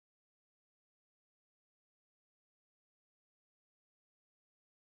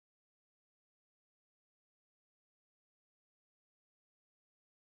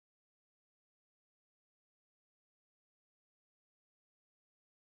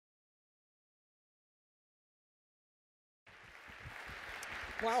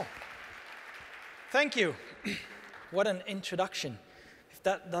Wow. Thank you. What an introduction. If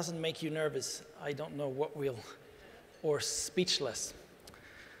that doesn't make you nervous, I don't know what will, or speechless.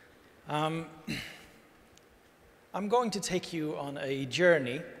 I'm going to take you on a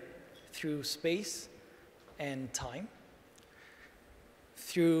journey through space and time,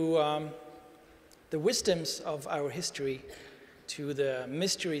 through the wisdoms of our history to the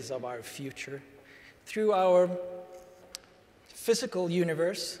mysteries of our future, through our physical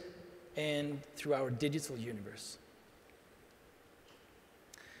universe and through our digital universe.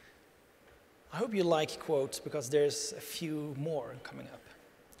 I hope you like quotes because there's a few more coming up.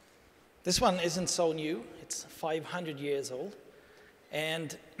 This one isn't so new, it's 500 years old,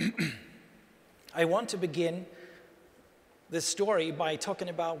 and I want to begin this story by talking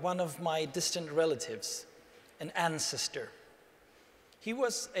about one of my distant relatives, an ancestor. He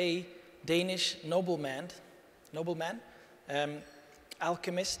was a Danish nobleman,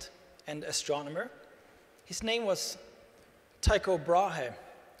 alchemist and astronomer. His name was Tycho Brahe,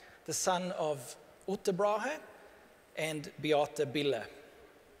 the son of Otto Brahe and Beate Bille.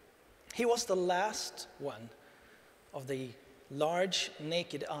 He was the last one of the large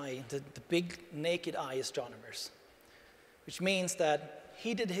naked eye, the big naked eye astronomers, which means that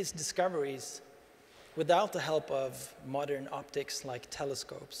he did his discoveries without the help of modern optics like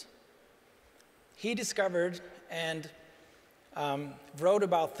telescopes. He discovered and wrote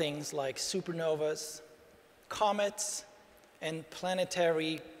about things like supernovas, comets, and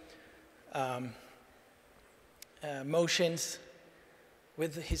planetary motions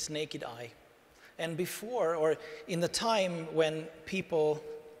with his naked eye. And before, or in the time when a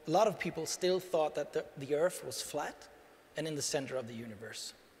lot of people still thought that the Earth was flat and in the center of the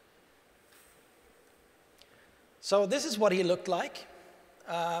universe. So this is what he looked like,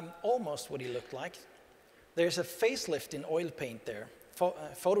 almost what he looked like. There's a facelift in oil paint there.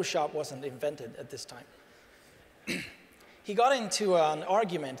 Photoshop wasn't invented at this time. He got into an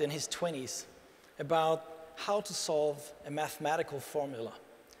argument in his 20s about how to solve a mathematical formula.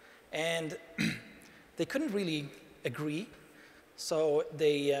 And they couldn't really agree, so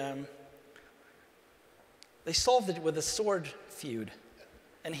they solved it with a sword feud,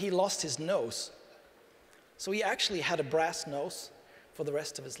 and he lost his nose. So he actually had a brass nose for the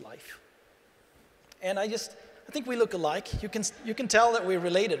rest of his life. And I think we look alike. You can tell that we're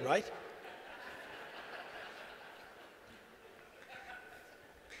related, right?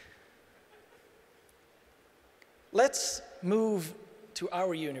 Let's move to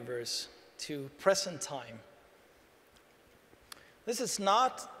our universe, to present time. This is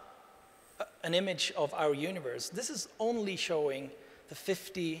not an image of our universe. This is only showing the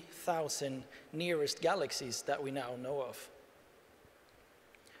 50,000 nearest galaxies that we now know of.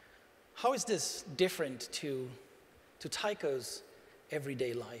 How is this different to Tycho's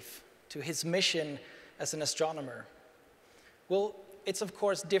everyday life, to his mission as an astronomer? Well, it's of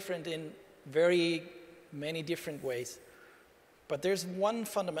course different in very many different ways, but there's one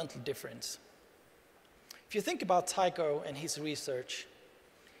fundamental difference. If you think about Tycho and his research,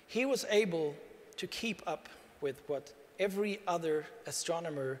 he was able to keep up with what every other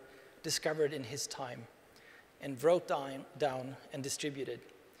astronomer discovered in his time and wrote down and distributed.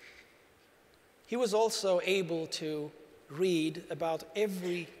 He was also able to read about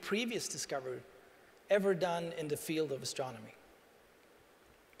every previous discovery ever done in the field of astronomy.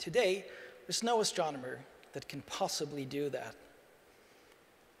 Today, there's no astronomer that can possibly do that.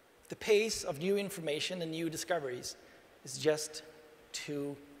 The pace of new information and new discoveries is just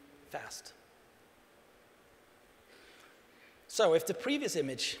too fast. So if the previous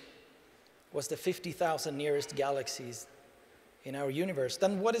image was the 50,000 nearest galaxies in our universe,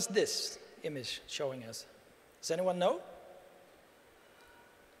 then what is this image showing us? Does anyone know?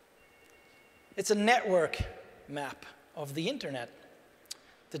 It's a network map of the internet,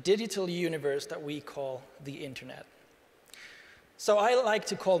 the digital universe that we call the internet. So I like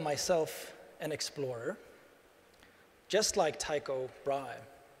to call myself an explorer, just like Tycho Brahe,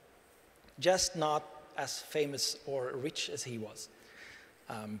 just not as famous or rich as he was.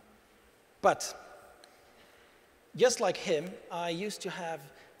 But just like him, I used to have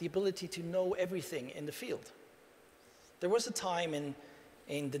the ability to know everything in the field. There was a time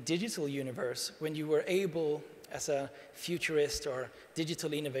in the digital universe when you were able, as a futurist or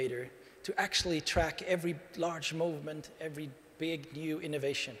digital innovator, to actually track every large movement, every big new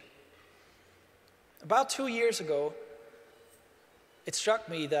innovation. About 2 years ago, it struck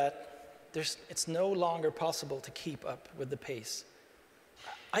me that it's no longer possible to keep up with the pace.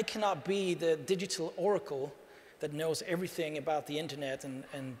 I cannot be the digital oracle that knows everything about the internet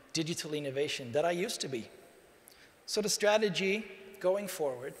and digital innovation that I used to be. So the strategy going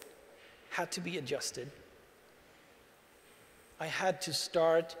forward had to be adjusted. I had to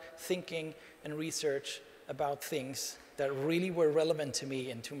start thinking and research about things that really were relevant to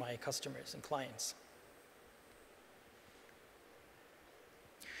me and to my customers and clients.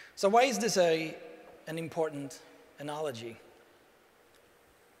 So why is this an important analogy?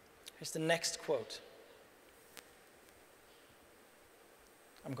 Here's the next quote.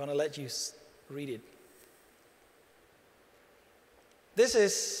 I'm going to let you read it.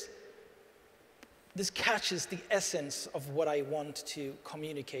 This catches the essence of what I want to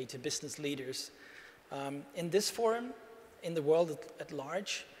communicate to business leaders in this forum, in the world at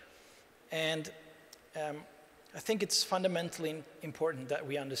large. And I think it's fundamentally important that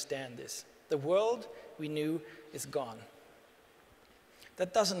we understand this. The world we knew is gone.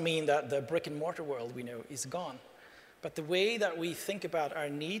 That doesn't mean that the brick and mortar world we know is gone. But the way that we think about our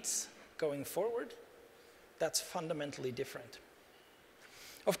needs going forward, that's fundamentally different.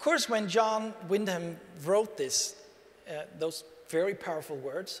 Of course, when John Wyndham wrote those very powerful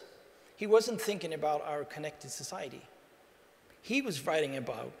words, he wasn't thinking about our connected society. He was writing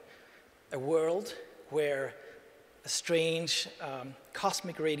about a world where a strange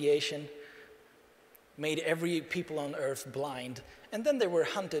cosmic radiation made every people on Earth blind, and then they were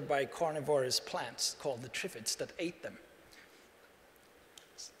hunted by carnivorous plants called the triffids that ate them.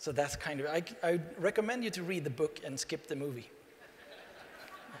 So that's kind of, I recommend you to read the book and skip the movie.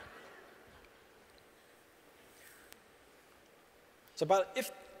 So, but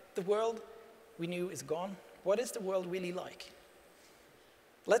if the world we knew is gone, what is the world really like?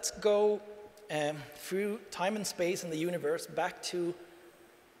 Let's go through time and space and the universe back to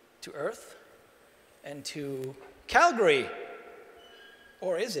Earth and to Calgary.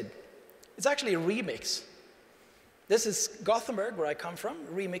 Or is it? It's actually a remix. This is Gothenburg, where I come from,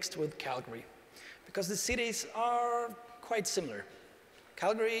 remixed with Calgary. Because the cities are quite similar.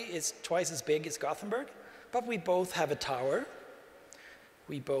 Calgary is twice as big as Gothenburg, but we both have a tower.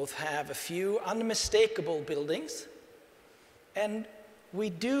 We both have a few unmistakable buildings. And we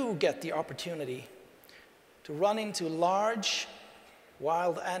do get the opportunity to run into large,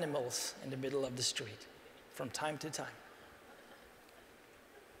 wild animals in the middle of the street from time to time.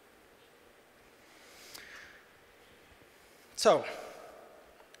 So,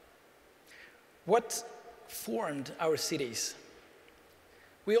 what formed our cities?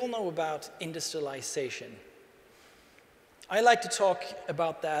 We all know about industrialization. I like to talk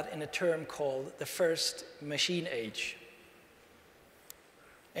about that in a term called the first machine age.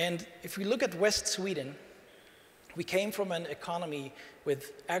 And if we look at West Sweden, we came from an economy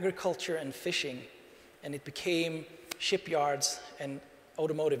with agriculture and fishing, and it became shipyards and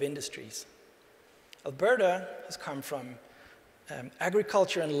automotive industries. Alberta has come from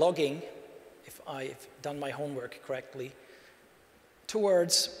agriculture and logging, if I've done my homework correctly,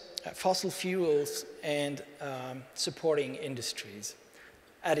 towards fossil fuels and supporting industries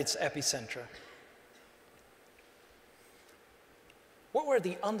at its epicenter. What were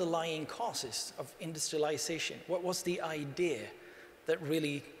the underlying causes of industrialization? What was the idea that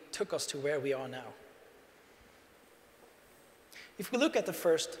really took us to where we are now? If we look at the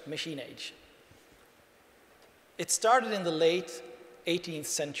first machine age, it started in the late 18th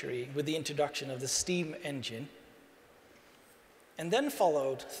century with the introduction of the steam engine, and then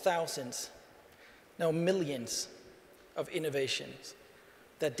followed thousands, no, millions of innovations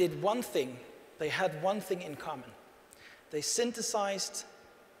that did one thing. They had one thing in common. They synthesized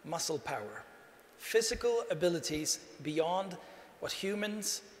muscle power, physical abilities beyond what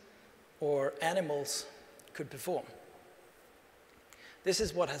humans or animals could perform. This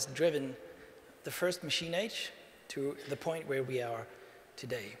is what has driven the first machine age to the point where we are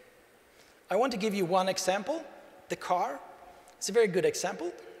today. I want to give you one example, the car. It's a very good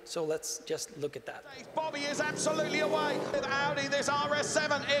example, so let's just look at that. Bobby is absolutely away. With Audi, this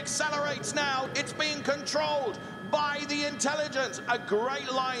RS7 accelerates now. It's being controlled by the intelligence. A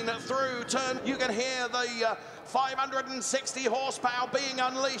great line through turn. You can hear the 560 horsepower being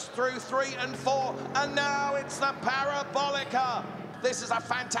unleashed through 3 and 4. And now it's the Parabolica. This is a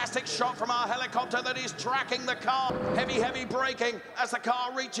fantastic shot from our helicopter that is tracking the car. Heavy braking as the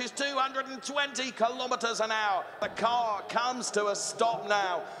car reaches 220 kilometers an hour. The car comes to a stop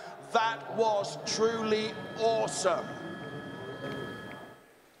now. That was truly awesome.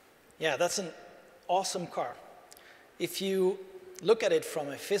 Yeah, that's an awesome car. If you look at it from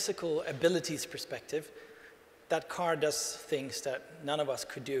a physical abilities perspective, that car does things that none of us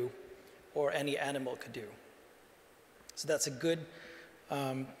could do or any animal could do. So that's a good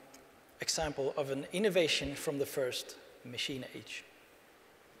example of an innovation from the first machine age.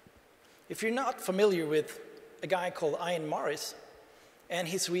 If you're not familiar with a guy called Ian Morris, and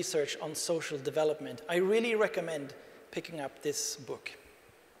his research on social development. I really recommend picking up this book.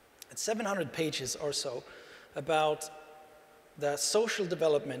 It's 700 pages or so about the social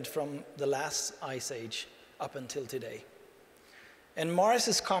development from the last ice age up until today. And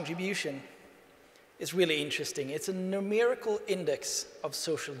Morris's contribution is really interesting. It's a numerical index of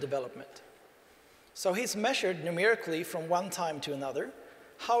social development. So he's measured numerically from one time to another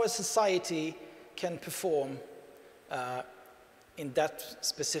how a society can perform in that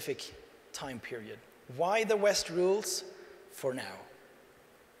specific time period. Why the West rules for now.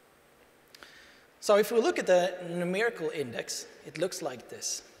 So if we look at the numerical index, it looks like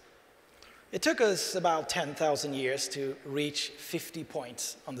this. It took us about 10,000 years to reach 50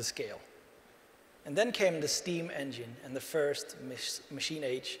 points on the scale. And then came the steam engine and the first machine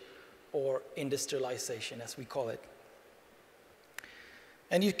age, or industrialization, as we call it.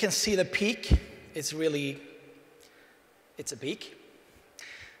 And you can see the peak. It's a peak.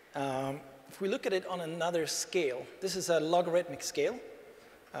 If we look at it on another scale, this is a logarithmic scale.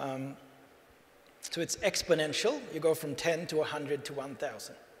 So it's exponential. You go from 10 to 100 to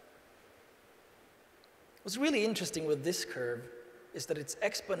 1,000. What's really interesting with this curve is that it's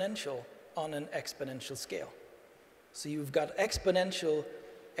exponential on an exponential scale. So you've got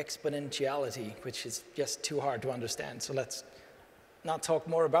exponentiality, which is just too hard to understand. So let's not talk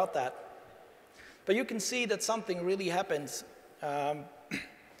more about that. But you can see that something really happens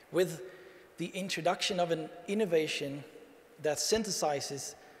with the introduction of an innovation that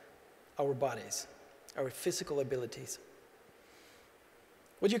synthesizes our bodies, our physical abilities.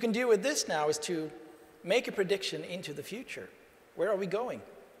 What you can do with this now is to make a prediction into the future. Where are we going?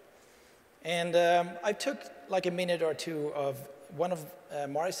 And I took like a minute or two of one of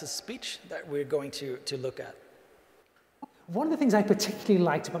Morris's speech that we're going to look at. One of the things I particularly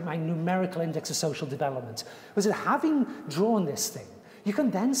liked about my numerical index of social development was that having drawn this thing, you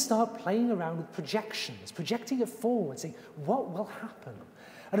can then start playing around with projections, projecting it forward, saying, what will happen?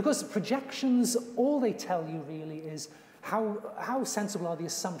 And of course, projections, all they tell you really is how sensible are the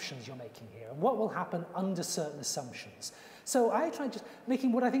assumptions you're making here, and what will happen under certain assumptions. So I tried just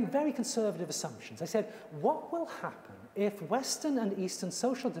making what I think very conservative assumptions. I said, what will happen if Western and Eastern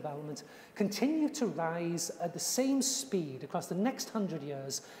social development continue to rise at the same speed across the next 100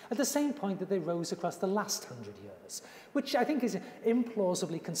 years, at the same point that they rose across the last 100 years, which I think is an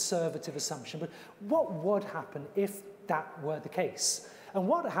implausibly conservative assumption. But what would happen if that were the case? And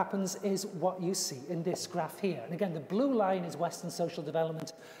what happens is what you see in this graph here. And again, the blue line is Western social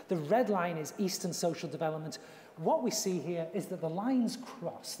development. The red line is Eastern social development. What we see here is that the lines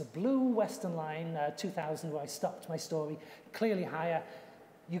cross. The blue Western line, 2000, where I stopped my story, clearly higher.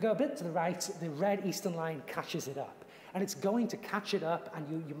 You go a bit to the right, the red Eastern line catches it up. And it's going to catch it up, and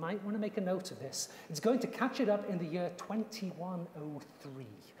you might want to make a note of this. It's going to catch it up in the year 2103.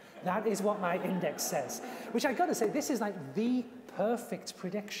 That is what my index says, which I got to say, this is like the perfect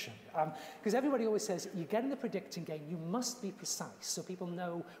prediction. Because everybody always says, you get in the predicting game, you must be precise so people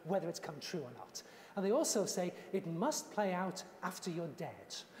know whether it's come true or not. And they also say, it must play out after you're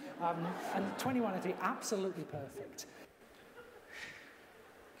dead. And 2103, absolutely perfect.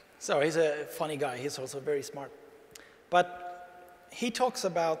 So he's a funny guy. He's also very smart. But he talks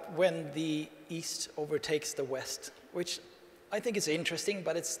about when the East overtakes the West, which I think is interesting,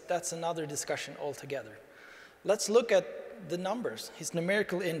 but that's another discussion altogether. Let's look at the numbers, his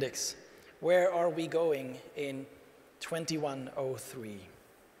numerical index. Where are we going in 2103?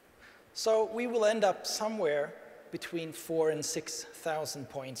 So we will end up somewhere between 4,000 and 6,000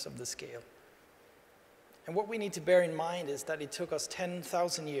 points of the scale. And what we need to bear in mind is that it took us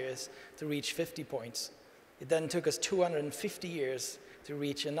 10,000 years to reach 50 points. It then took us 250 years to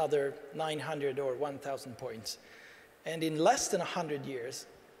reach another 900 or 1,000 points. And in less than 100 years,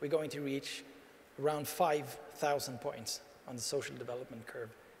 we're going to reach around 5,000 points on the social development curve,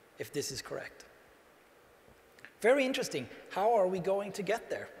 if this is correct. Very interesting. How are we going to get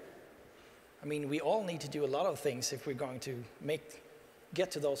there? I mean, we all need to do a lot of things if we're going to get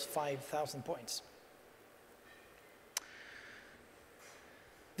to those 5,000 points.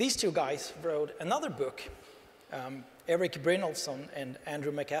 These two guys wrote another book, Eric Brynjolfsson and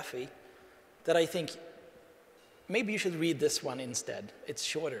Andrew McAfee, that I think maybe you should read this one instead. It's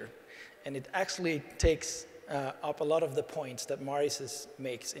shorter, and it actually takes up a lot of the points that Morris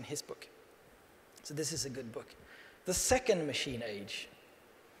makes in his book. So this is a good book. The second machine age.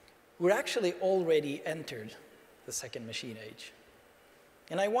 We're actually already entered the second machine age.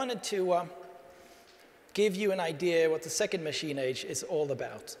 And I wanted to give you an idea what the second machine age is all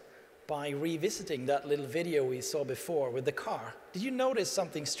about by revisiting that little video we saw before with the car. Did you notice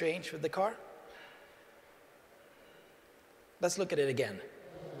something strange with the car? Let's look at it again.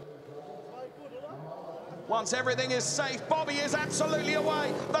 Once everything is safe, Bobby is absolutely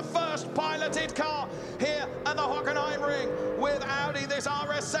away. The first piloted car here at the Hockenheim Ring with Audi. This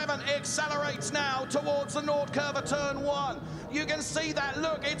RS7 accelerates now towards the Nord curve of turn 1. You can see that,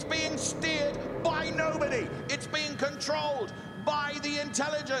 look, it's being steered by nobody. It's being controlled by the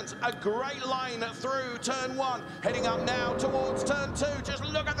intelligence. A great line through turn 1, heading up now towards turn 2. Just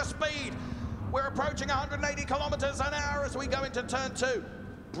look at the speed. We're approaching 180 kilometers an hour as we go into turn 2.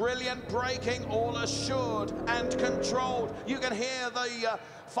 Brilliant braking, all assured and controlled. You can hear the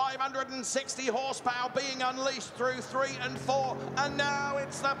 560 horsepower being unleashed through 3 and 4. And now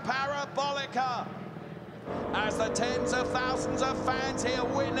it's the Parabolica. As the tens of thousands of fans here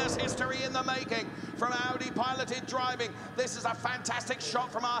witness history in the making from Audi piloted driving. This is a fantastic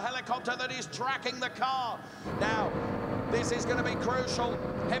shot from our helicopter that is tracking the car. Now, this is going to be crucial.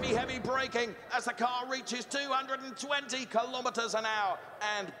 Heavy braking as the car reaches 220 kilometers an hour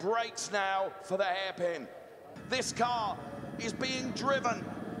and brakes now for the hairpin. This car is being driven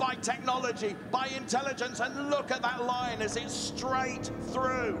by technology, by intelligence, and look at that line as it's straight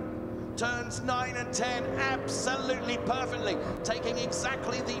through. Turns 9 and 10 absolutely perfectly, taking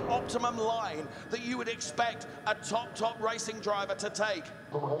exactly the optimum line that you would expect a top racing driver to take.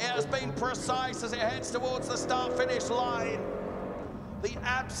 It has been precise as it heads towards the start-finish line. The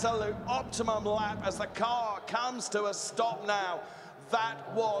absolute optimum lap as the car comes to a stop now.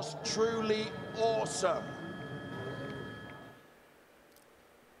 That was truly awesome.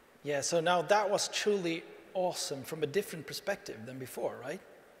 Yeah, so now that was truly awesome from a different perspective than before, right?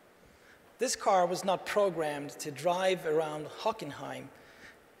 This car was not programmed to drive around Hockenheim.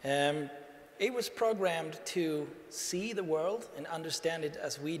 It was programmed to see the world and understand it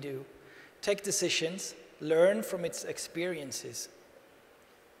as we do, take decisions, learn from its experiences.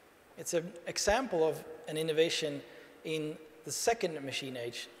 It's an example of an innovation in the second machine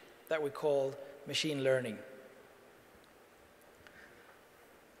age that we call machine learning.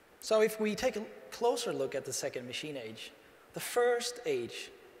 So if we take a closer look at the second machine age, the first age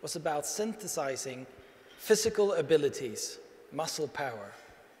was about synthesizing physical abilities, muscle power.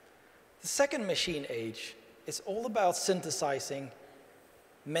 The second machine age is all about synthesizing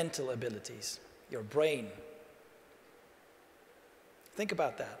mental abilities, your brain. Think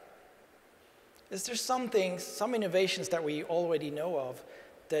about that. Is there some things, some innovations that we already know of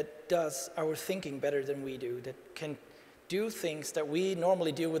that does our thinking better than we do, that can do things that we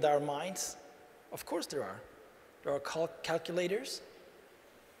normally do with our minds? Of course there are. There are calculators.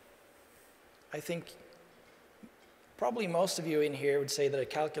 I think probably most of you in here would say that a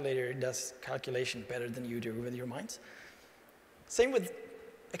calculator does calculation better than you do with your minds. Same with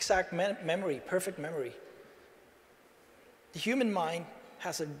exact memory, perfect memory. The human mind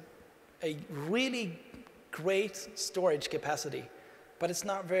has a really great storage capacity, but it's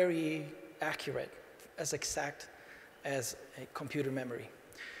not very accurate, as exact as a computer memory.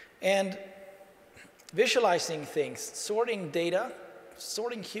 And visualizing things, sorting data,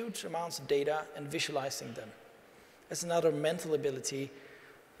 sorting huge amounts of data and visualizing them. That's another mental ability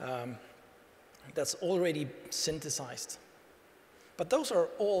that's already synthesized. But those are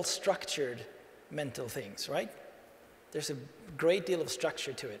all structured mental things, right? There's a great deal of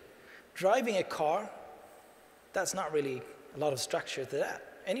structure to it. Driving a car, that's not really a lot of structure to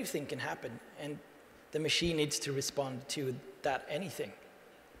that. Anything can happen, and the machine needs to respond to that anything.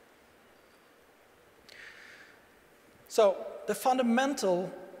 So the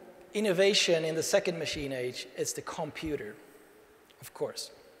fundamental innovation in the second machine age is the computer, of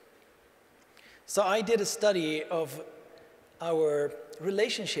course. So I did a study of our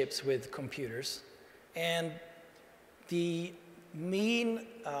relationships with computers, and the mean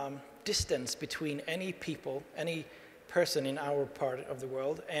distance between any person in our part of the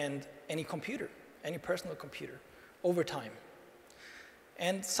world and any computer, any personal computer, over time.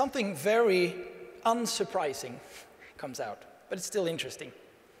 And something very unsurprising comes out, but it's still interesting.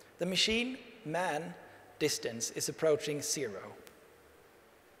 The machine-man distance is approaching 0.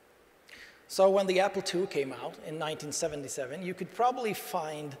 So when the Apple II came out in 1977, you could probably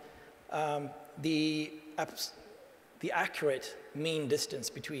find the accurate mean distance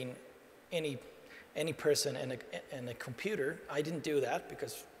between any person and a computer. I didn't do that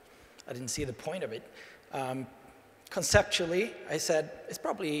because I didn't see the point of it. Conceptually, I said it's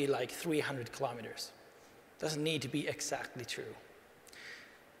probably like 300 kilometers. Doesn't need to be exactly true.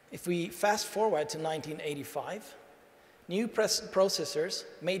 If we fast forward to 1985, new processors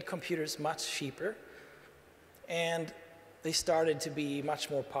made computers much cheaper, and they started to be much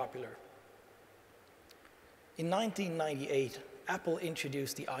more popular. In 1998, Apple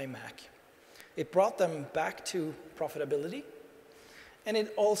introduced the iMac. It brought them back to profitability, And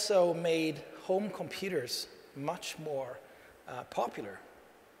it also made home computers much more popular.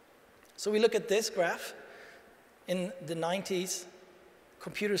 So we look at this graph. In the 90s,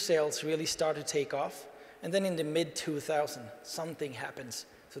 computer sales really started to take off. And then in the mid-2000s, something happens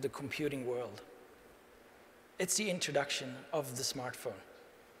to the computing world. It's the introduction of the smartphone.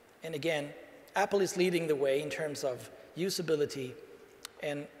 And again, Apple is leading the way in terms of usability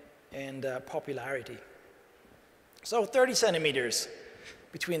and popularity. So 30 centimeters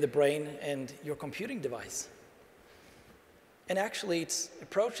between the brain and your computing device. And actually, it's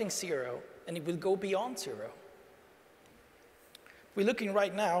approaching 0, and it will go beyond 0. We're looking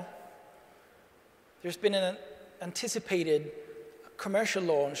right now, there's been an anticipated commercial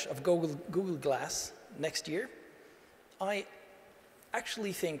launch of Google Glass next year. I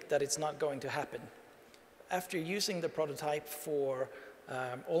actually think that it's not going to happen. After using the prototype for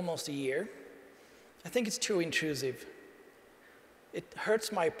almost a year, I think it's too intrusive. It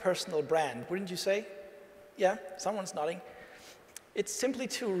hurts my personal brand, wouldn't you say? Yeah, someone's nodding. It's simply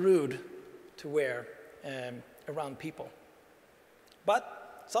too rude to wear around people.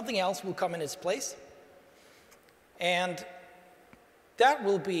 But something else will come in its place. And that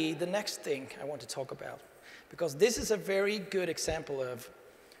will be the next thing I want to talk about. Because this is a very good example of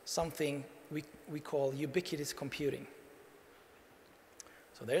something we call ubiquitous computing.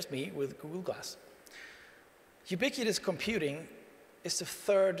 So there's me with Google Glass. Ubiquitous computing is the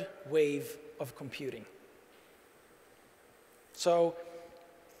third wave of computing. So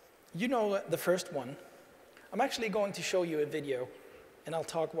you know the first one. I'm actually going to show you a video, and I'll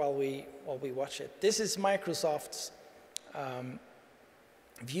talk while we watch it. This is Microsoft's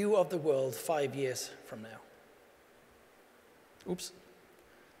view of the world 5 years from now. Oops.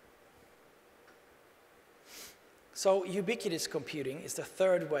 So ubiquitous computing is the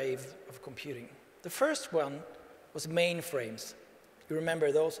third wave of computing. The first one was mainframes. You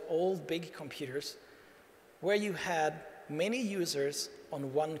remember those old big computers where you had many users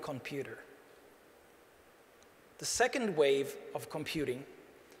on one computer. The second wave of computing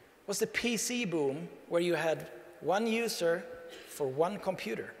was the PC boom, where you had one user for one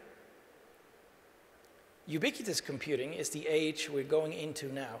computer. Ubiquitous computing is the age we're going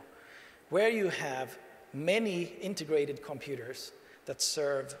into now, where you have many integrated computers that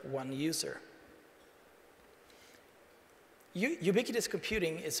serve one user. Ubiquitous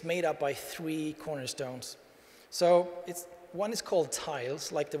computing is made up by 3 cornerstones. So one is called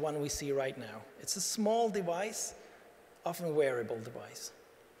tiles, like the one we see right now. It's a small device, often wearable device.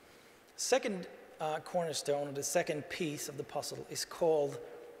 Second cornerstone, or the second piece of the puzzle, is called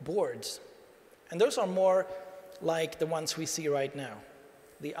boards. And those are more like the ones we see right now,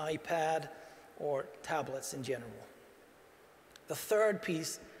 the iPad or tablets in general. The third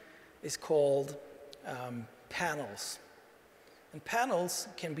piece is called panels. And panels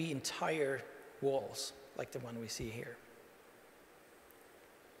can be entire walls, like the one we see here.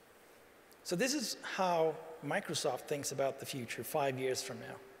 So this is how Microsoft thinks about the future 5 years from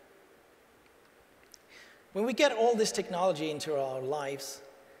now. When we get all this technology into our lives,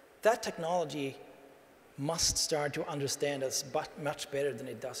 that technology must start to understand us much better than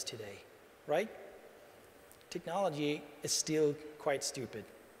it does today, right? Technology is still quite stupid.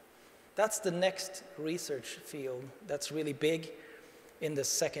 That's the next research field that's really big in the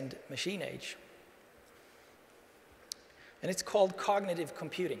second machine age. And it's called cognitive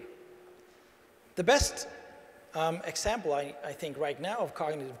computing. The best example, I think, right now of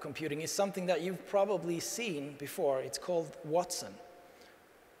cognitive computing is something that you've probably seen before. It's called Watson.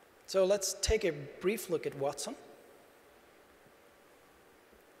 So let's take a brief look at Watson.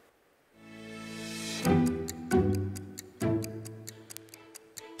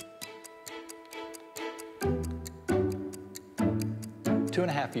 Two and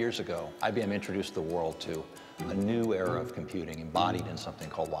a half years ago, IBM introduced the world to a new era of computing embodied in something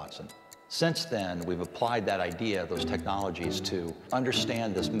called Watson. Since then, we've applied that idea, those technologies, to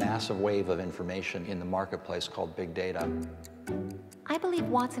understand this massive wave of information in the marketplace called big data. I believe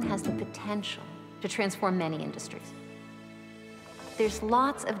Watson has the potential to transform many industries. There's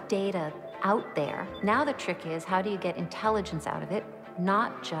lots of data out there. Now the trick is, how do you get intelligence out of it,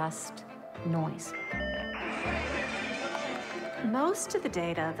 not just noise? Most of the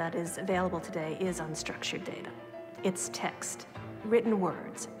data that is available today is unstructured data. It's text, written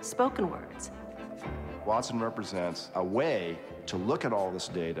words, spoken words. Watson represents a way to look at all this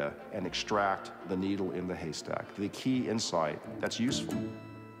data and extract the needle in the haystack, the key insight that's useful.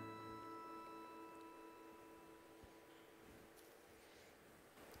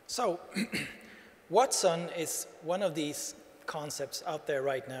 So, Watson is one of these concepts out there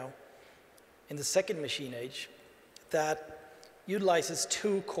right now in the second machine age that utilizes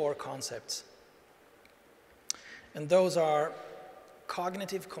two core concepts. And those are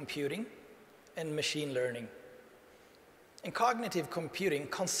cognitive computing and machine learning. And cognitive computing,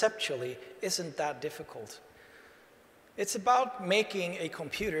 conceptually, isn't that difficult. It's about making a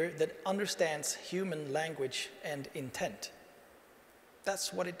computer that understands human language and intent.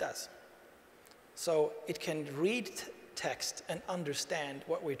 That's what it does. So it can read text and understand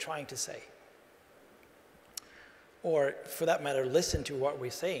what we're trying to say. Or, for that matter, listen to what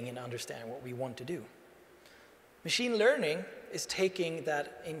we're saying and understand what we want to do. Machine learning is taking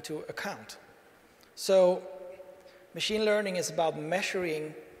that into account. So machine learning is about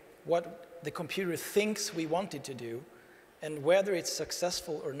measuring what the computer thinks we want it to do and whether it's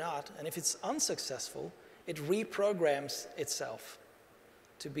successful or not. And if it's unsuccessful, it reprograms itself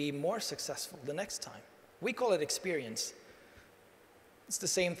to be more successful the next time. We call it experience. It's the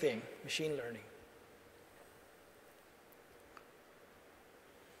same thing, machine learning.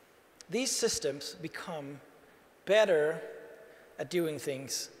 These systems become better at doing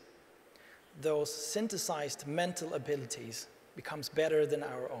things. Those synthesized mental abilities becomes better than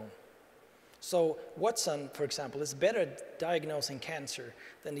our own. So Watson, for example, is better at diagnosing cancer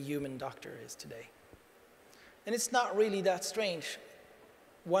than the human doctor is today. And it's not really that strange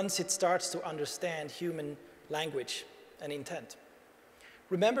once it starts to understand human language and intent.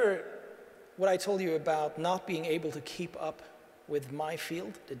 Remember what I told you about not being able to keep up with my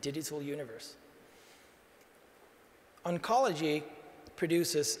field, the digital universe. Oncology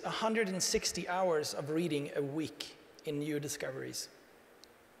produces 160 hours of reading a week in new discoveries.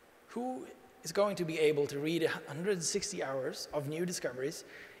 Who is going to be able to read 160 hours of new discoveries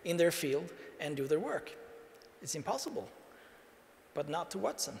in their field and do their work? It's impossible, but not to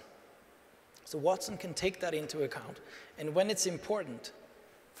Watson. So Watson can take that into account, and when it's important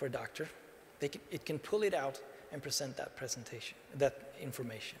for a doctor, it can pull it out and present that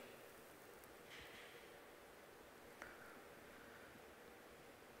information.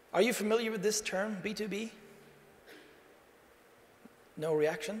 Are you familiar with this term, B2B? No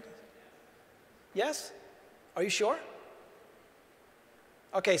reaction? Yes? Are you sure?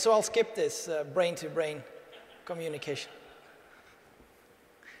 Okay, so I'll skip this brain-to-brain communication.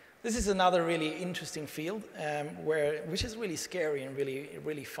 This is another really interesting field, which is really scary and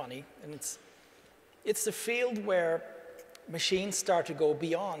really funny. And it's the field where machines start to go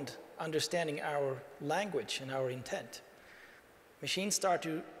beyond understanding our language and our intent. Machines start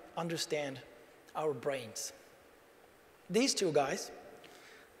to understand our brains. These two guys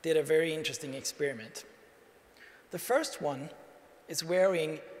did a very interesting experiment. The first one is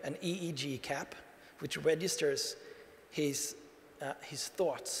wearing an EEG cap, which registers his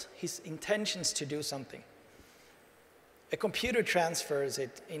thoughts, his intentions to do something. A computer transfers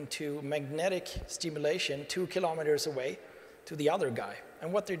it into magnetic stimulation 2 kilometers away to the other guy.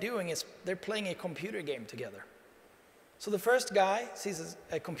 And what they're doing is they're playing a computer game together. So the first guy sees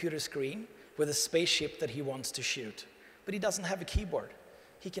a computer screen with a spaceship that he wants to shoot, but he doesn't have a keyboard.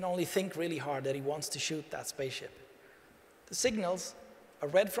 He can only think really hard that he wants to shoot that spaceship. The signals are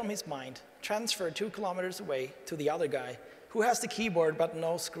read from his mind, transferred 2 kilometers away to the other guy who has the keyboard but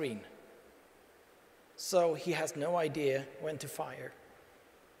no screen. So he has no idea when to fire,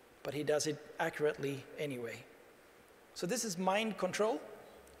 but he does it accurately anyway. So this is mind control.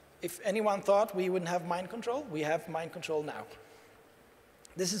 If anyone thought we wouldn't have mind control, we have mind control now.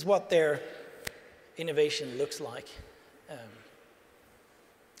 This is what their innovation looks like.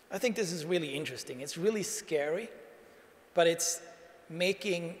 I think this is really interesting. It's really scary, but it's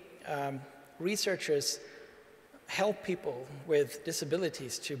making researchers help people with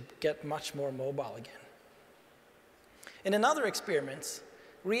disabilities to get much more mobile again. In another experiment,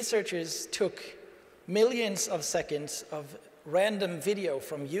 researchers took millions of seconds of random video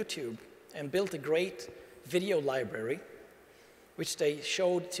from YouTube and built a great video library, which they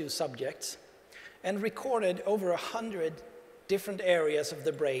showed to subjects, and recorded over 100 different areas of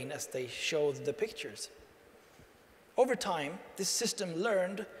the brain as they showed the pictures. Over time, this system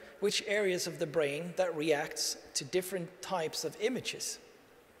learned which areas of the brain that reacts to different types of images.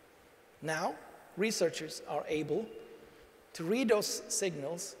 Now, researchers are able to read those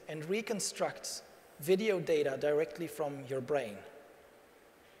signals and reconstruct video data directly from your brain.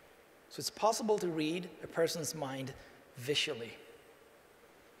 So it's possible to read a person's mind visually.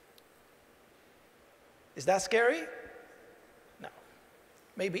 Is that scary? No.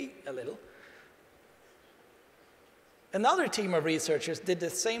 Maybe a little. Another team of researchers did the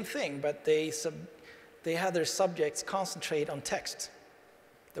same thing, but they had their subjects concentrate on text,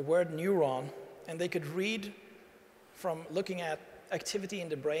 the word neuron, and they could read from looking at activity in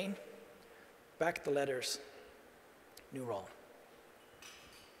the brain, back the letters, neuron.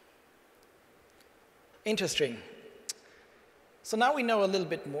 Interesting. So now we know a little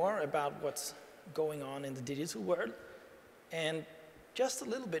bit more about what's going on in the digital world, and just a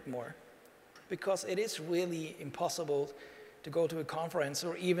little bit more, because it is really impossible to go to a conference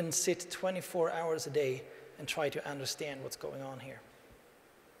or even sit 24 hours a day and try to understand what's going on here.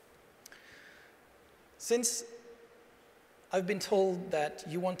 Since I've been told that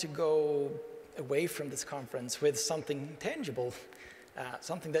you want to go away from this conference with something tangible,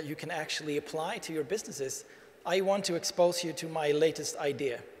 something that you can actually apply to your businesses, I want to expose you to my latest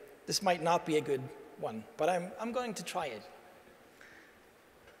idea. This might not be a good one, but I'm going to try it.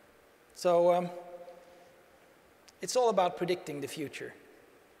 So it's all about predicting the future.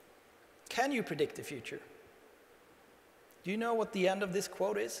 Can you predict the future? Do you know what the end of this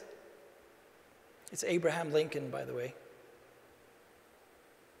quote is? It's Abraham Lincoln, by the way.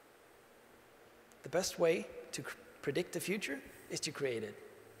 The best way to predict the future is to create it.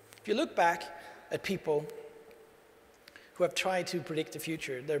 If you look back at people who have tried to predict the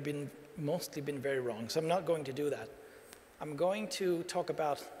future, they've mostly been very wrong. So I'm not going to do that. I'm going to talk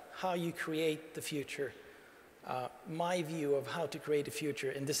about how you create the future, my view of how to create a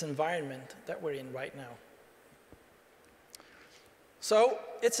future in this environment that we're in right now. So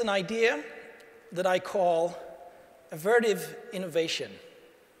it's an idea that I call Avertive Innovation.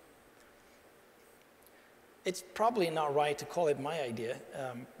 It's probably not right to call it my idea,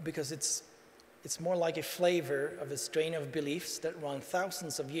 because it's more like a flavor of a strain of beliefs that run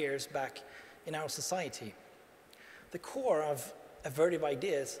thousands of years back in our society. The core of avertive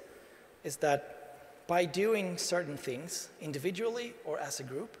ideas is that by doing certain things, individually or as a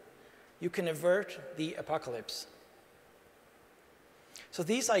group, you can avert the apocalypse. So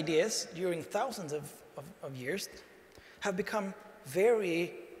these ideas, during thousands of years, have become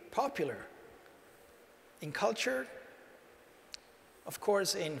very popular in culture, of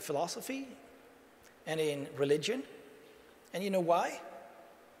course in philosophy, and in religion. And you know why?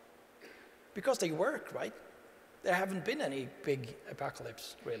 Because they work, right? There haven't been any big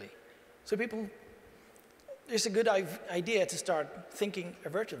apocalypse, really. So it's a good idea to start thinking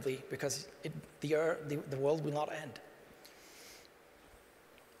avertively, because the world will not end.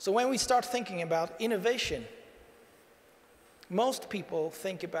 So when we start thinking about innovation, most people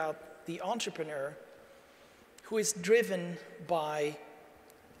think about the entrepreneur who is driven by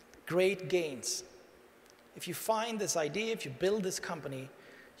great gains. If you find this idea, if you build this company,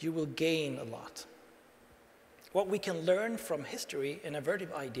 you will gain a lot. What we can learn from history and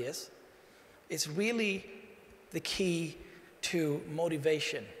avertive ideas is really the key to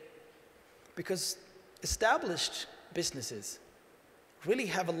motivation, because established businesses really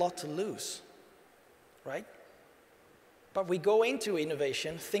have a lot to lose, right? But we go into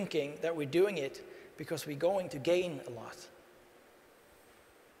innovation thinking that we're doing it because we're going to gain a lot.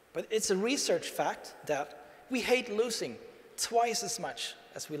 But it's a research fact that we hate losing twice as much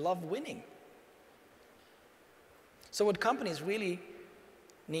as we love winning. So what companies really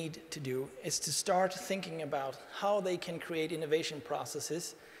need to do is to start thinking about how they can create innovation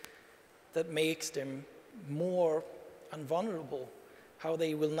processes that makes them more invulnerable, how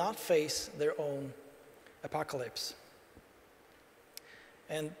they will not face their own apocalypse.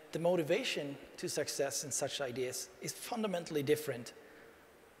 And the motivation to success in such ideas is fundamentally different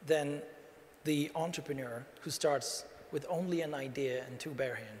than the entrepreneur who starts with only an idea and two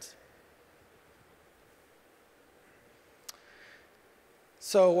bare hands.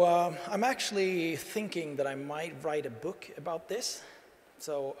 So I'm actually thinking that I might write a book about this,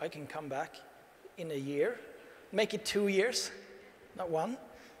 so I can come back in a year, make it 2 years, not one,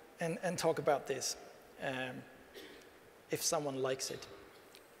 and talk about this, if someone likes it.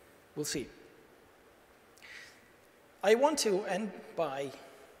 We'll see. I want to end by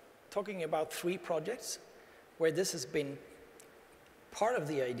talking about 3 projects where this has been part of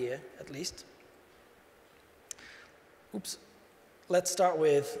the idea, at least. Oops. Let's start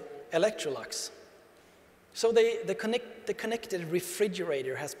with Electrolux. So the connected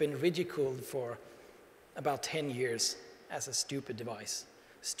refrigerator has been ridiculed for about 10 years as a stupid device,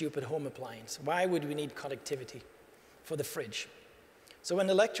 stupid home appliance. Why would we need connectivity for the fridge? So when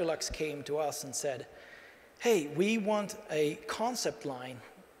Electrolux came to us and said, hey, we want a concept line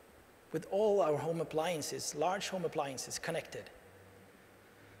with all our home appliances, large home appliances, connected.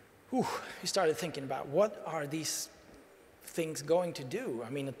 We started thinking about, what are these things going to do? I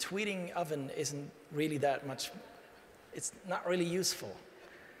mean, a tweeting oven isn't really that much, it's not really useful.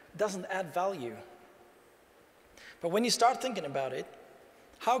 It doesn't add value. But when you start thinking about it,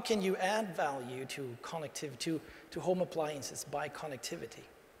 how can you add value to connectivity, to home appliances by connectivity?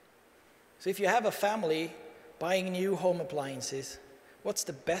 So if you have a family buying new home appliances, what's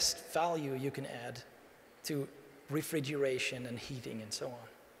the best value you can add to refrigeration and heating and so on.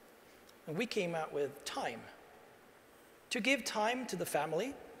 And we came out with time. To give time to the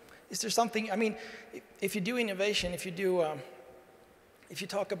family. Is there something, I mean, if you do innovation, if you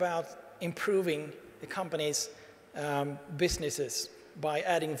talk about improving the company's businesses by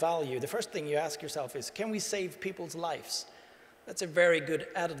adding value, the first thing you ask yourself is, can we save people's lives? That's a very good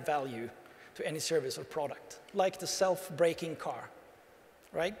added value to any service or product, like the self-braking car,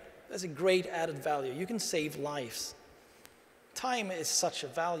 right? That's a great added value. You can save lives. Time is such a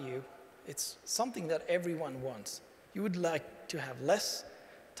value. It's something that everyone wants. You would like to have less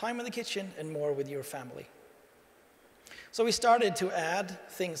time in the kitchen and more with your family. So we started to add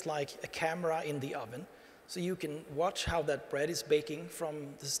things like a camera in the oven, so you can watch how that bread is baking from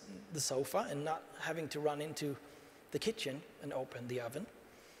the sofa and not having to run into the kitchen and open the oven.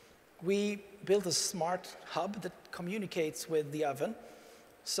 We built a smart hub that communicates with the oven.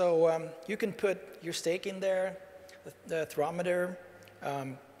 So you can put your steak in there, the thermometer,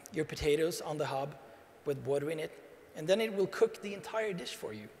 your potatoes on the hub with water in it, and then it will cook the entire dish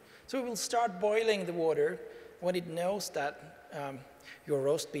for you. So it will start boiling the water when it knows that your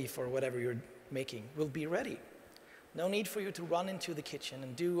roast beef or whatever you're making will be ready. No need for you to run into the kitchen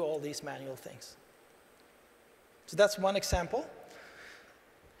and do all these manual things. So that's one example.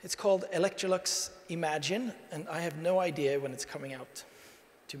 It's called Electrolux Imagine, and I have no idea when it's coming out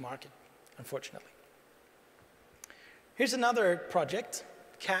to market, unfortunately. Here's another project.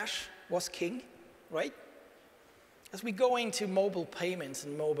 Cash was king, right? As we go into mobile payments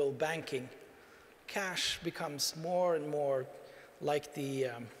and mobile banking, cash becomes more and more like the,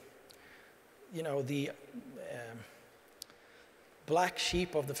 black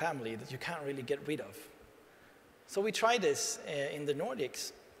sheep of the family that you can't really get rid of. So we tried this in the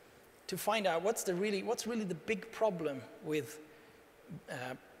Nordics to find out what's really the big problem with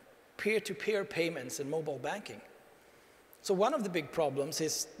peer-to-peer payments and mobile banking. So one of the big problems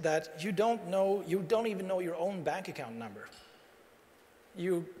is that you don't even know your own bank account number.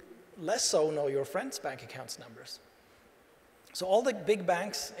 You less so know your friends' bank accounts numbers. So all the big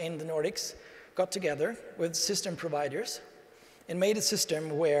banks in the Nordics got together with system providers and made a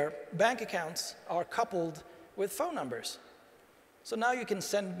system where bank accounts are coupled with phone numbers. So now you can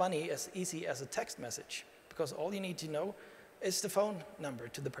send money as easy as a text message, because all you need to know is the phone number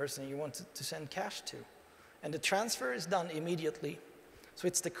to the person you want to send cash to. And the transfer is done immediately. So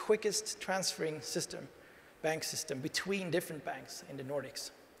it's the quickest transferring system, bank system, between different banks in the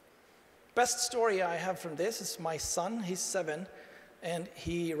Nordics. Best story I have from this is my son. He's 7, and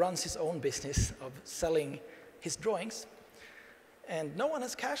he runs his own business of selling his drawings. And no one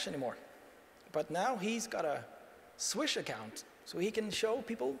has cash anymore. But now he's got a Swish account, so he can show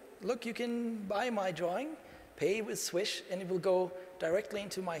people, look, you can buy my drawing, pay with Swish, and it will go directly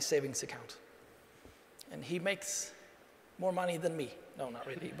into my savings account. And he makes more money than me. No, not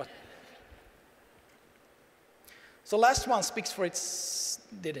really, but. So last one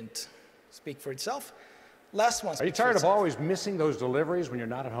didn't speak for itself. Last one. Are you tired of always missing those deliveries when you're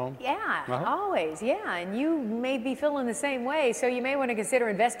not at home? Yeah, always, yeah. And you may be feeling the same way, so you may want to consider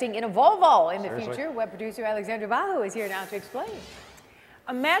investing in a Volvo in the future. Web producer Alexandra Bahu is here now to explain.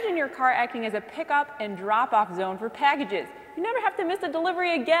 Imagine your car acting as a pickup and drop-off zone for packages. You never have to miss a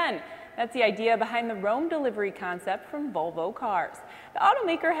delivery again. That's the idea behind the Roam delivery concept from Volvo Cars. The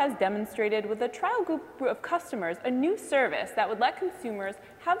automaker has demonstrated with a trial group of customers a new service that would let consumers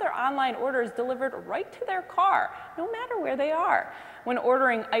have their online orders delivered right to their car, no matter where they are. When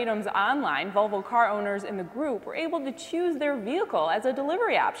ordering items online, Volvo car owners in the group were able to choose their vehicle as a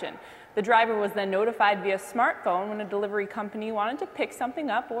delivery option. The driver was then notified via smartphone when a delivery company wanted to pick something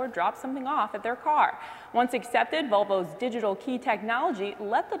up or drop something off at their car. Once accepted, Volvo's digital key technology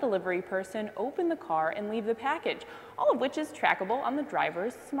let the delivery person open the car and leave the package, all of which is trackable on the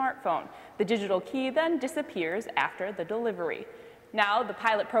driver's smartphone. The digital key then disappears after the delivery. Now, the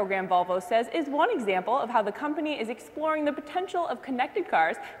pilot program, Volvo says, is one example of how the company is exploring the potential of connected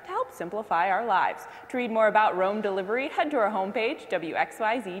cars to help simplify our lives. To read more about Roam delivery, head to our homepage,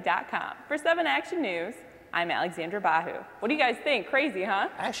 wxyz.com. For 7 Action News, I'm Alexandra Bahu. What do you guys think? Crazy, huh?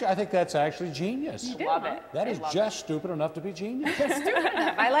 Actually, I think that's actually genius. You love it. That is just stupid enough to be genius. Stupid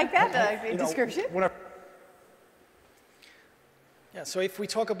enough. I like that description. Yeah, so if we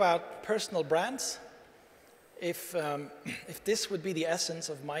talk about personal brands, if this would be the essence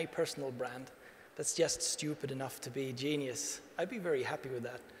of my personal brand, that's just stupid enough to be genius, I'd be very happy with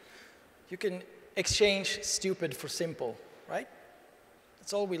that. You can exchange stupid for simple, right?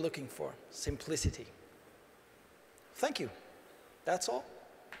 That's all we're looking for, simplicity. Thank you. That's all.